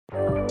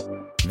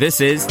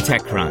This is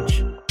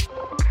TechCrunch.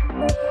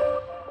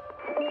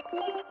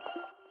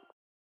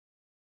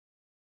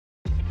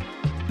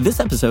 This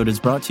episode is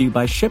brought to you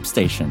by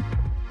ShipStation.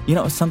 You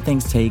know, some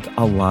things take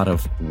a lot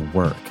of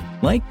work,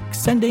 like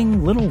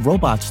sending little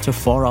robots to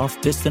far-off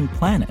distant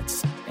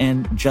planets.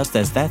 And just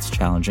as that's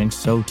challenging,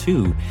 so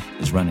too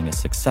is running a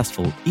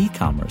successful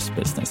e-commerce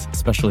business,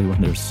 especially when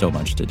there's so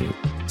much to do.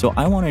 So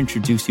I want to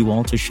introduce you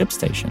all to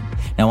ShipStation.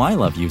 Now, I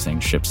love using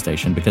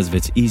ShipStation because of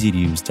its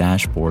easy-to-use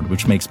dashboard,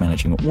 which makes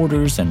managing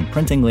orders and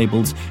printing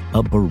labels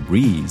a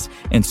breeze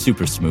and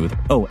super smooth.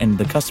 Oh, and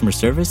the customer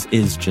service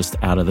is just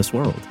out of this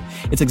world.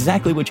 It's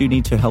exactly what you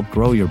need to help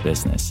grow your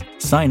business.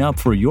 Sign up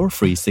for your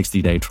free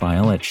 60-day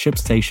trial at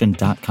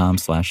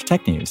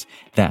shipstation.com/technews.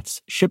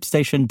 That's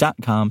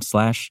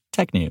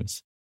shipstation.com/technews.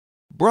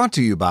 Brought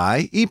to you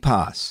by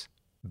EPOS.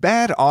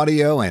 Bad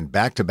audio and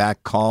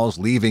back-to-back calls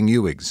leaving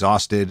you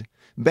exhausted?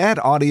 Bad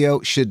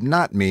audio should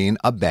not mean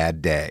a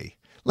bad day.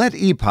 Let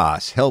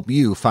EPOS help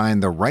you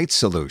find the right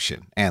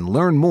solution and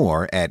learn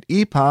more at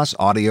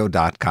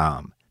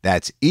eposaudio.com.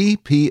 That's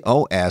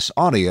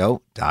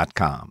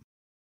EPOSaudio.com.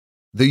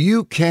 The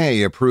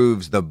UK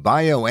approves the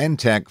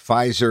BioNTech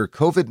Pfizer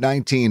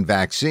COVID-19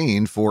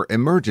 vaccine for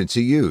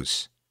emergency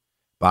use.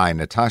 By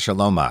Natasha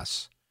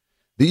Lomas.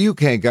 The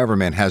UK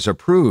government has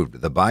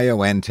approved the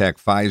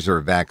BioNTech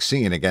Pfizer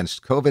vaccine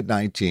against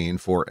COVID-19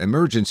 for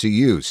emergency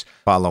use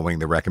following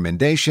the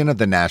recommendation of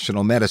the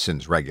National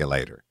Medicines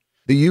Regulator.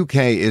 The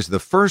UK is the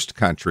first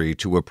country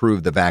to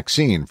approve the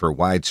vaccine for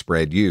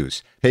widespread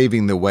use,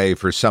 paving the way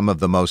for some of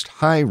the most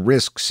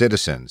high-risk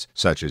citizens,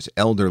 such as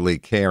elderly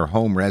care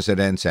home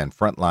residents and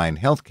frontline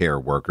healthcare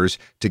workers,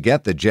 to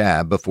get the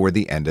jab before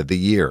the end of the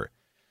year.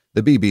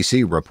 The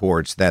BBC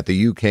reports that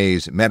the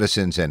UK's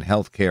Medicines and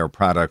Healthcare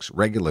Products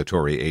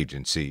Regulatory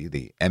Agency,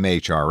 the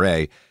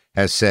MHRA,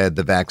 has said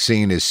the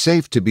vaccine is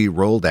safe to be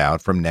rolled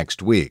out from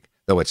next week,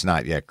 though it's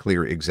not yet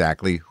clear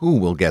exactly who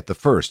will get the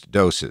first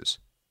doses.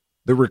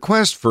 The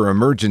request for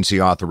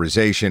emergency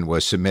authorization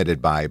was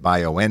submitted by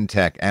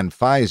BioNTech and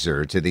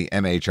Pfizer to the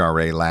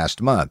MHRA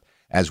last month,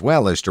 as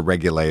well as to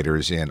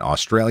regulators in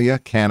Australia,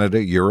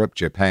 Canada, Europe,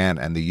 Japan,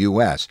 and the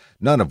U.S.,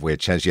 none of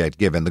which has yet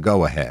given the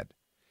go-ahead.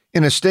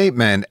 In a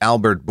statement,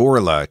 Albert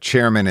Bourla,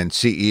 chairman and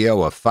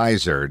CEO of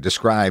Pfizer,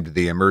 described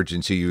the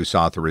emergency use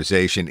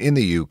authorization in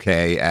the UK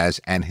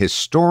as an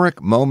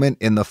historic moment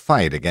in the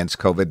fight against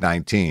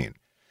COVID-19.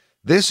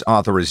 This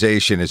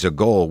authorization is a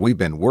goal we've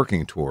been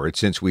working toward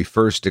since we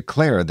first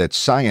declared that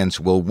science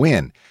will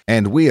win,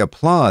 and we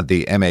applaud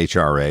the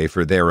MHRA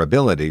for their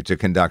ability to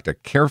conduct a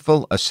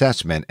careful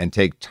assessment and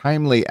take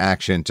timely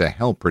action to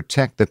help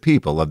protect the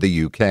people of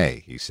the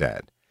UK, he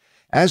said.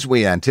 As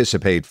we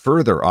anticipate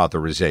further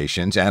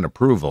authorizations and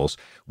approvals,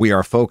 we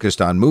are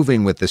focused on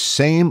moving with the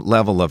same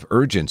level of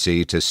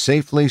urgency to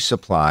safely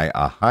supply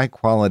a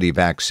high-quality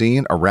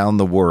vaccine around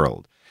the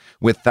world.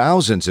 With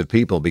thousands of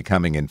people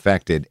becoming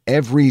infected,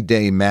 every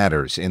day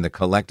matters in the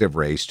collective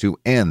race to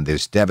end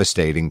this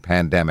devastating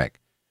pandemic.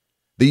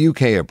 The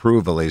UK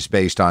approval is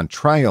based on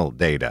trial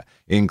data,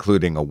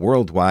 including a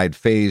worldwide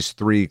Phase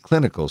 3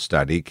 clinical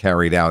study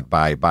carried out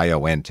by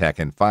BioNTech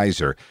and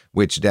Pfizer,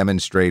 which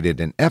demonstrated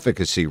an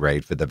efficacy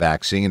rate for the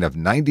vaccine of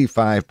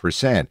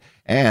 95%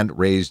 and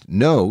raised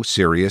no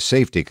serious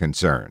safety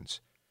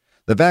concerns.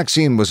 The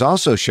vaccine was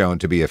also shown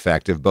to be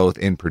effective both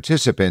in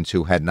participants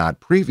who had not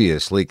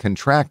previously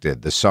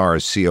contracted the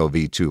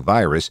SARS-CoV-2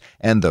 virus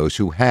and those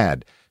who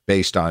had,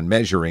 based on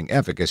measuring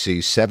efficacy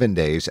 7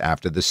 days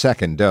after the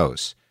second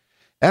dose.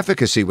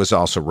 Efficacy was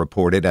also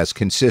reported as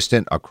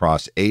consistent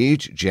across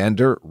age,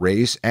 gender,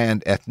 race,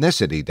 and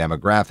ethnicity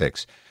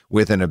demographics,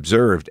 with an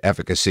observed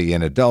efficacy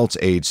in adults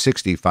aged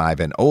 65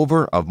 and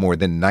over of more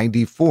than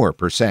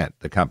 94%,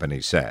 the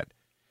company said.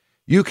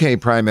 UK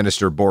Prime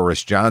Minister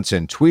Boris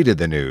Johnson tweeted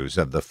the news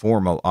of the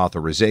formal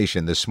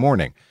authorization this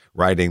morning,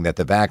 writing that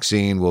the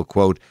vaccine will,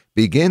 quote,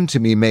 begin to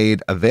be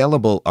made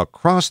available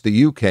across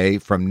the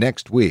UK from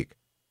next week.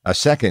 A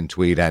second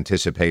tweet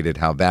anticipated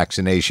how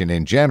vaccination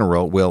in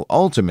general will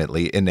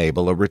ultimately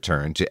enable a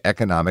return to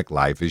economic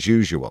life as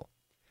usual.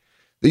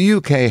 The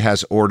UK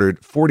has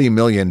ordered 40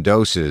 million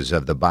doses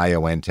of the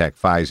BioNTech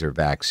Pfizer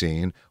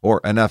vaccine,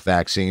 or enough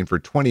vaccine for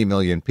 20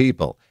 million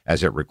people,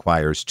 as it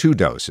requires 2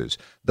 doses,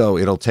 though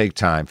it'll take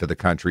time for the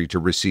country to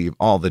receive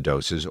all the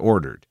doses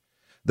ordered.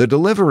 The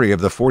delivery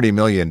of the 40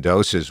 million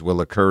doses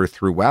will occur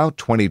throughout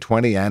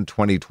 2020 and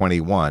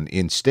 2021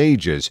 in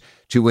stages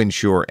to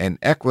ensure an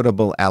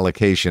equitable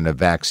allocation of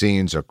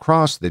vaccines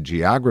across the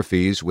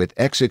geographies with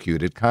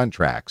executed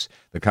contracts,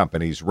 the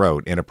companies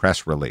wrote in a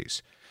press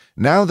release.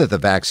 Now that the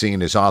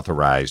vaccine is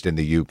authorized in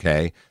the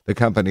UK, the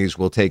companies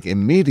will take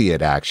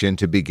immediate action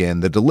to begin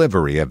the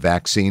delivery of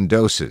vaccine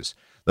doses.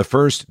 The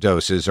first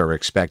doses are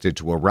expected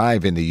to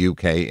arrive in the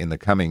UK in the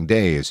coming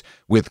days,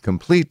 with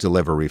complete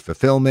delivery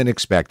fulfillment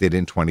expected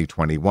in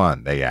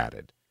 2021, they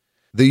added.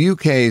 The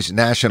UK's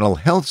National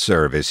Health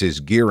Service is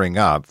gearing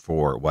up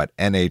for what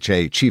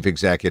NHA Chief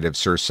Executive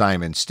Sir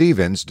Simon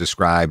Stevens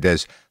described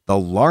as the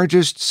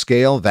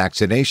largest-scale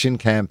vaccination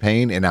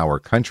campaign in our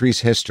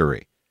country's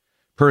history.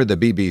 Per the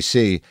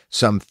BBC,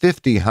 some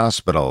 50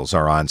 hospitals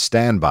are on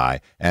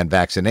standby, and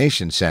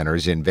vaccination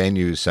centers in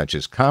venues such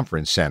as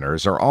conference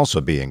centers are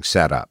also being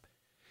set up.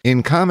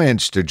 In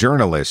comments to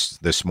journalists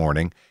this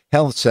morning,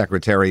 Health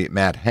Secretary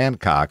Matt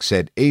Hancock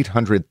said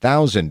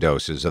 800,000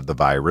 doses of the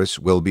virus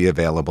will be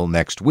available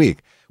next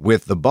week,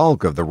 with the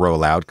bulk of the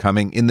rollout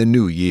coming in the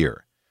new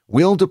year.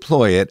 We'll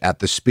deploy it at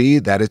the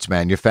speed that it's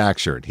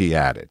manufactured, he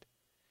added.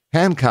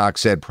 Hancock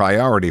said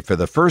priority for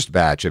the first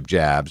batch of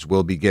jabs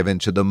will be given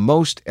to the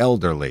most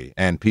elderly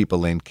and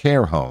people in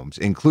care homes,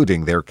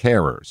 including their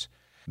carers.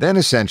 Then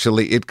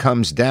essentially it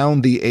comes down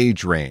the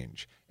age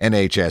range.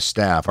 NHS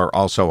staff are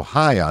also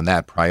high on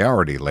that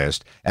priority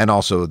list, and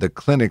also the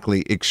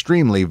clinically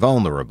extremely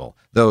vulnerable,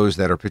 those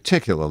that are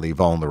particularly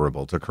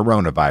vulnerable to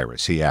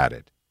coronavirus, he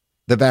added.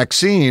 The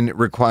vaccine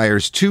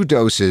requires 2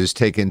 doses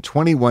taken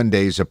 21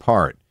 days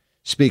apart.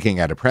 Speaking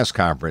at a press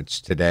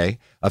conference today,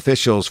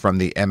 officials from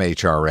the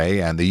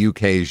MHRA and the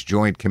UK's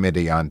Joint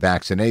Committee on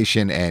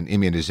Vaccination and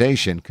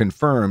Immunisation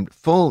confirmed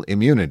full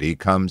immunity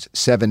comes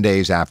 7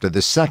 days after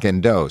the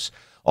second dose,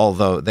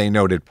 although they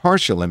noted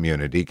partial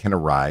immunity can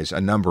arise a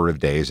number of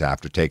days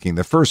after taking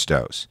the first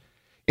dose.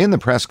 In the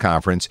press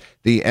conference,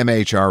 the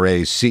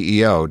MHRA's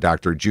CEO,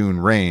 Dr. June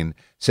Rain,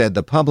 said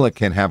the public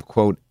can have,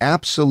 quote,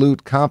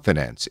 absolute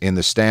confidence in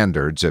the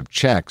standards of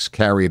checks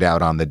carried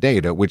out on the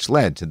data which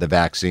led to the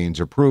vaccine's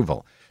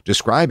approval,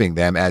 describing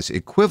them as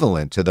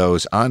equivalent to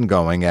those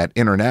ongoing at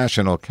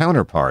international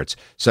counterparts,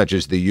 such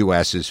as the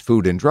U.S.'s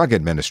Food and Drug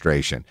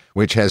Administration,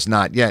 which has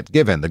not yet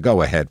given the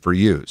go-ahead for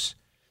use.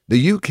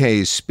 The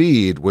UK's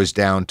speed was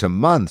down to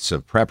months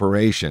of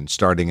preparation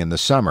starting in the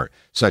summer,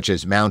 such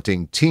as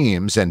mounting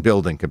teams and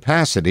building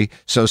capacity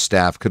so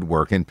staff could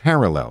work in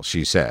parallel,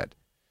 she said.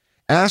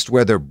 Asked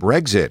whether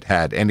Brexit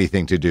had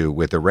anything to do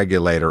with the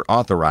regulator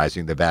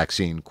authorizing the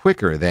vaccine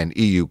quicker than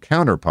EU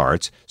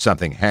counterparts,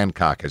 something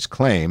Hancock has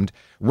claimed,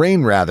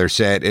 Rain rather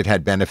said it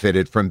had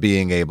benefited from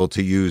being able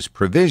to use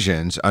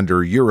provisions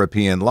under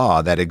European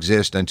law that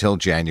exist until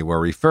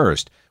January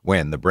 1st,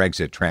 when the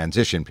Brexit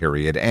transition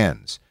period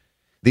ends.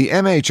 The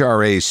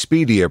MHRA's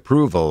speedy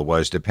approval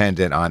was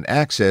dependent on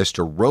access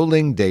to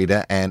rolling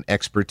data and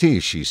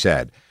expertise, she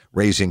said,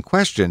 raising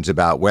questions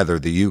about whether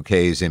the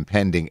UK's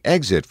impending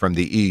exit from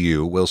the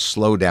EU will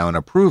slow down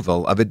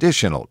approval of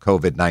additional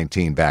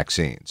COVID-19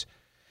 vaccines.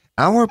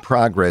 Our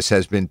progress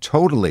has been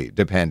totally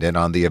dependent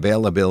on the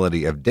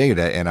availability of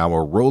data in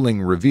our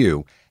rolling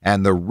review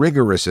and the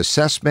rigorous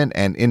assessment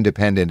and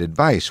independent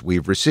advice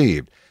we've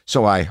received,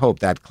 so I hope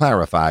that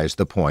clarifies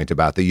the point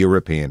about the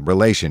European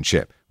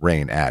relationship,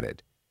 Rain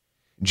added.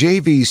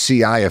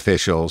 JVCI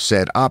officials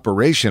said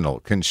operational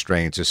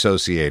constraints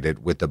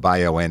associated with the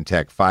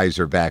BioNTech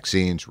Pfizer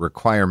vaccine's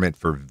requirement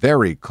for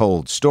very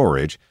cold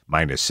storage,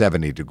 minus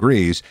 70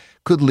 degrees,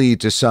 could lead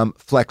to some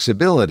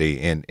flexibility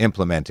in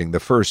implementing the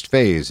first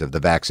phase of the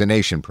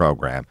vaccination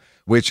program,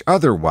 which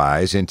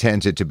otherwise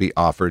intended to be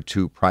offered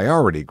to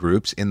priority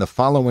groups in the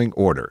following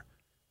order.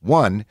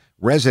 1.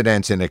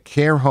 Residents in a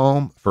care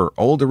home for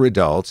older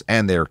adults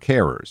and their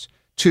carers.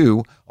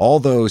 2. All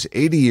those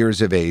 80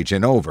 years of age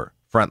and over.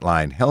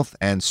 Frontline health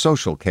and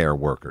social care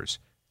workers.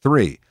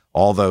 3.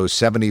 All those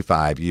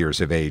 75 years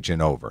of age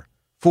and over.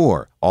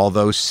 4. All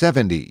those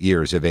 70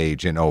 years of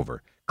age and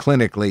over,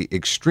 clinically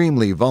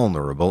extremely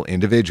vulnerable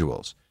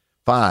individuals.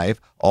 5.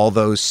 All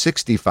those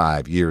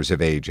 65 years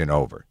of age and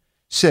over.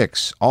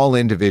 6. All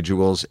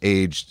individuals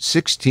aged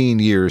 16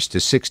 years to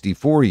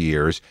 64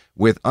 years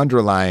with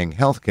underlying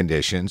health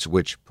conditions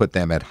which put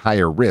them at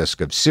higher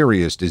risk of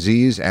serious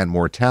disease and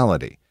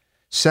mortality.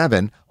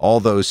 7.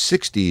 All those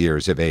 60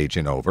 years of age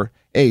and over.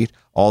 8.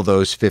 All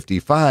those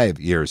 55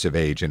 years of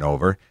age and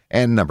over.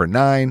 And number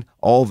 9.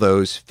 All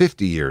those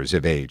 50 years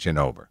of age and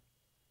over.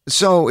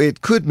 So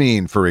it could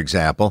mean, for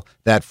example,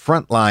 that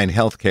frontline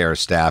healthcare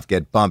staff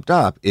get bumped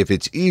up if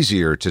it's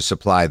easier to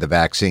supply the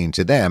vaccine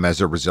to them as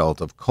a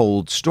result of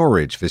cold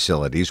storage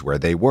facilities where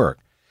they work.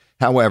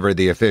 However,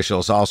 the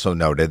officials also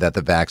noted that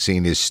the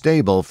vaccine is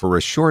stable for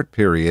a short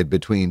period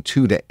between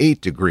 2 to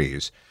 8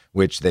 degrees,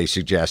 which they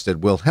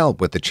suggested will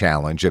help with the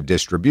challenge of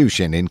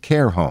distribution in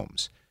care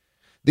homes.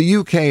 The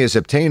UK is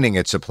obtaining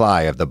its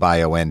supply of the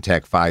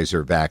BioNTech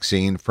Pfizer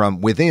vaccine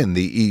from within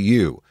the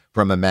EU,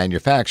 from a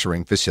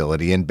manufacturing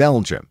facility in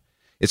Belgium.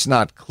 It's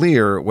not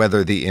clear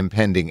whether the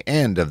impending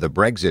end of the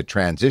Brexit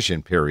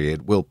transition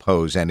period will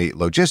pose any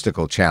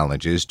logistical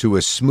challenges to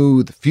a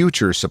smooth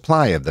future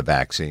supply of the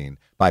vaccine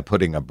by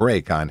putting a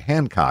brake on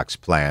Hancock's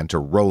plan to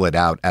roll it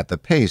out at the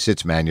pace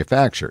it's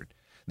manufactured.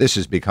 This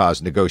is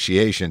because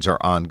negotiations are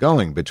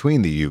ongoing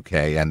between the UK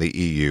and the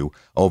EU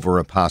over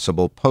a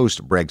possible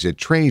post-Brexit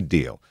trade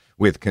deal,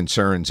 with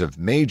concerns of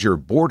major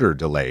border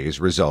delays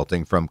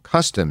resulting from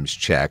customs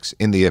checks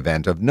in the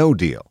event of no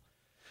deal.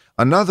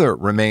 Another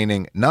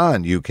remaining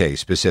non-UK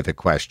specific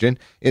question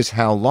is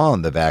how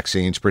long the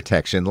vaccine's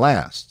protection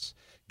lasts.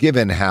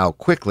 Given how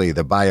quickly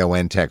the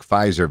BioNTech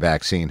Pfizer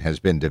vaccine has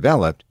been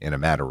developed in a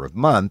matter of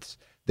months,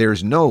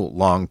 there's no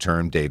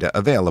long-term data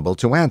available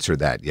to answer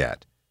that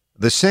yet.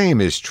 The same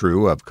is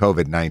true of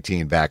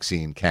COVID-19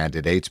 vaccine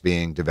candidates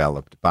being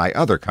developed by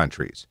other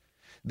countries.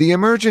 The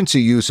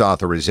emergency use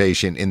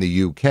authorization in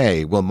the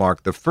UK will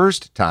mark the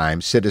first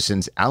time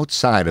citizens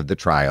outside of the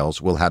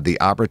trials will have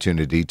the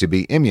opportunity to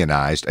be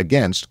immunized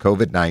against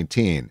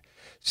COVID-19,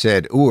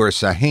 said Ur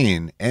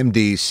Sahin,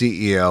 MD,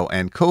 CEO,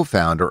 and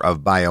co-founder of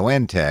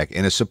BioNTech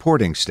in a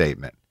supporting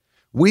statement.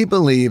 We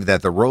believe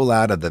that the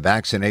rollout of the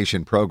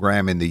vaccination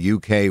program in the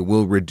UK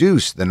will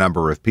reduce the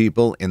number of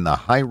people in the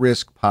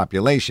high-risk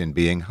population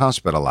being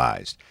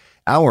hospitalized.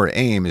 Our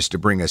aim is to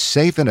bring a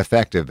safe and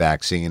effective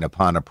vaccine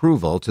upon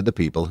approval to the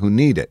people who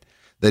need it.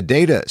 The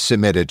data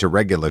submitted to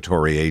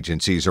regulatory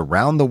agencies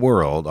around the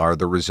world are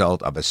the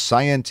result of a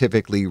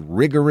scientifically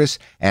rigorous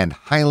and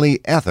highly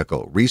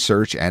ethical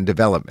research and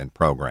development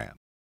program.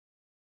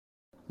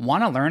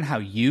 Want to learn how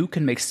you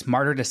can make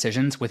smarter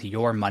decisions with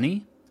your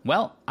money?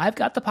 Well, I've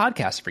got the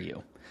podcast for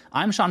you.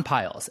 I'm Sean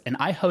Piles, and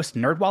I host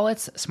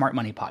NerdWallet's Smart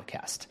Money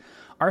Podcast.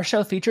 Our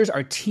show features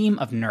our team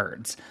of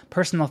nerds,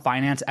 personal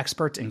finance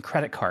experts in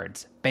credit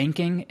cards,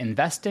 banking,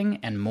 investing,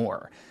 and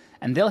more.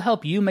 And they'll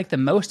help you make the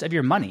most of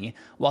your money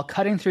while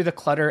cutting through the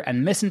clutter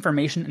and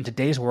misinformation in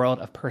today's world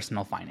of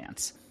personal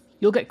finance.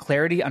 You'll get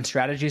clarity on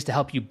strategies to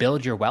help you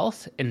build your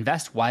wealth,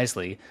 invest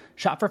wisely,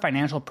 shop for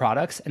financial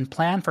products, and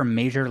plan for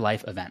major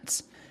life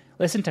events.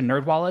 Listen to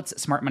NerdWallet's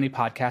Smart Money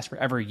Podcast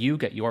wherever you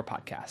get your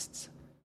podcasts.